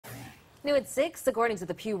New at 6, according to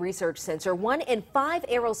the Pew Research Center, 1 in 5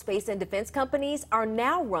 aerospace and defense companies are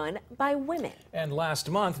now run by women. And last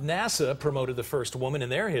month, NASA promoted the first woman in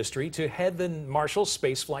their history to head the Marshall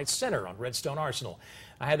Space Flight Center on Redstone Arsenal.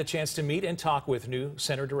 I had the chance to meet and talk with new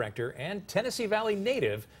center director and Tennessee Valley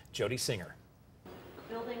native Jody Singer.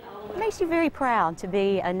 It makes you very proud to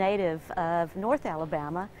be a native of North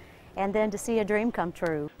Alabama and then to see a dream come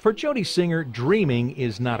true. For Jody Singer, dreaming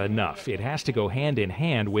is not enough. It has to go hand in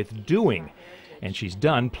hand with doing, and she's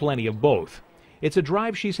done plenty of both. It's a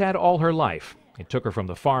drive she's had all her life. It took her from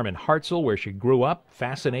the farm in Hartselle, where she grew up,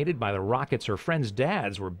 fascinated by the rockets her friends'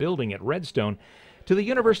 dads were building at Redstone, to the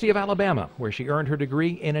University of Alabama, where she earned her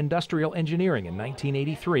degree in industrial engineering in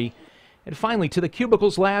 1983, and finally to the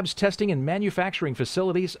cubicles, labs, testing, and manufacturing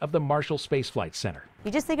facilities of the Marshall Space Flight Center.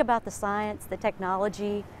 You just think about the science, the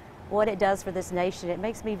technology, what it does for this nation. It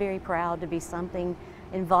makes me very proud to be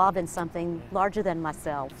involved in something larger than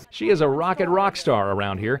myself. She is a rock star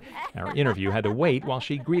around here. Our interview had to wait while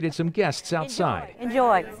she greeted some guests outside.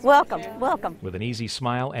 Enjoy. Welcome. Welcome. With an easy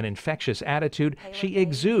smile and infectious attitude, she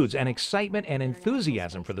exudes an excitement and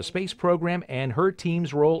enthusiasm for the space program and her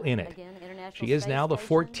team's role in it. She is now the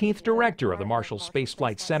 14th director of the Marshall Space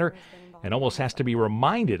Flight Center, and almost has to be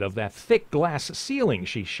reminded of that thick glass ceiling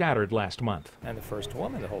she shattered last month. And the first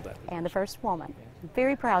woman to hold that. And the first woman.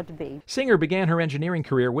 Very proud to be. Singer began her engineering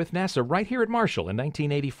career with NASA right here at Marshall in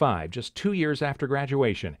 1985, just 2 years after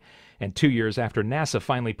graduation, and 2 years after NASA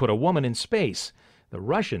finally put a woman in space. The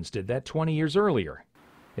Russians did that 20 years earlier.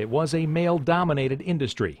 It was a male-dominated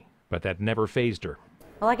industry, but that never fazed her.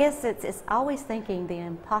 Well, I guess it's always thinking the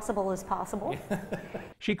impossible is possible.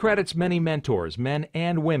 She credits many mentors, men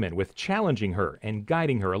and women, with challenging her and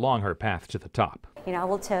guiding her along her path to the top. You know, I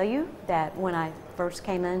will tell you that when I first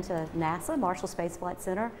came into NASA, Marshall Space Flight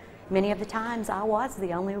Center, many of the times I was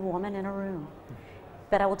the only woman in a room.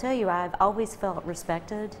 But I will tell you, I've always felt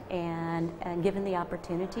respected and given the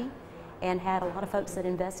opportunity, and had a lot of folks that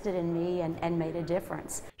invested in me and made a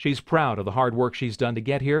difference. She's proud of the hard work she's done to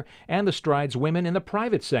get here and the strides women in the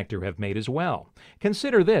private sector have made as well.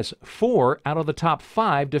 Consider this, 4 out of the top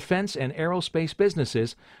 5 defense and aerospace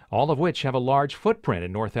businesses, all of which have a large footprint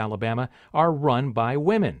in North Alabama, are run by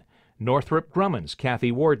women. Northrop Grumman's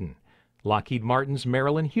Kathy Warden, Lockheed Martin's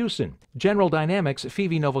Marilyn Hewson, General Dynamics'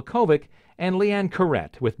 Phoebe Novakovic, and Leanne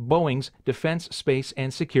Corrett with Boeing's Defense, Space,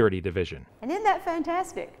 and Security Division. And isn't that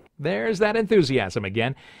fantastic? There's that enthusiasm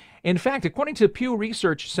again. In fact, according to the Pew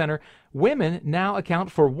Research Center, women now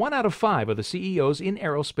account for 1 out of 5 of the CEOs in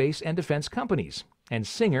aerospace and defense companies. And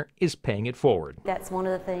Singer is paying it forward. That's one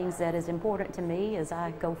of the things that is important to me as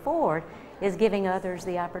I go forward, is giving others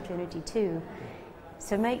the opportunity to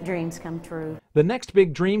make dreams come true. The next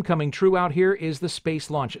big dream coming true out here is the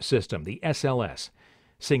Space Launch System, the SLS.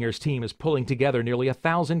 Singer's team is pulling together nearly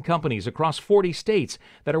 1,000 companies across 40 states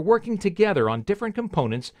that are working together on different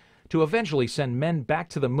components to eventually send men back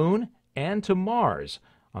to the moon and to Mars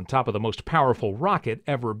on top of the most powerful rocket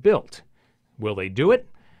ever built. Will they do it?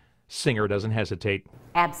 Singer doesn't hesitate.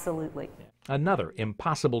 Absolutely. Another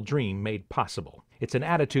impossible dream made possible. It's an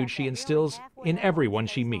attitude she instills in everyone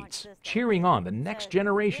she meets, cheering on the next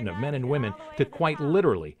generation of men and women to quite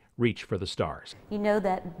literally reach for the stars. You know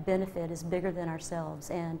that benefit is bigger than ourselves,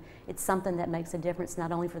 and it's something that makes a difference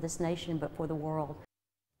not only for this nation but for the world.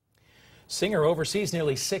 Singer oversees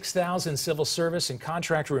nearly 6,000 civil service and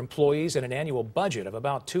contractor employees and an annual budget of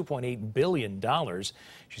about $2.8 billion.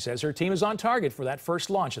 She says her team is on target for that first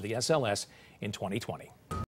launch of the SLS in 2020.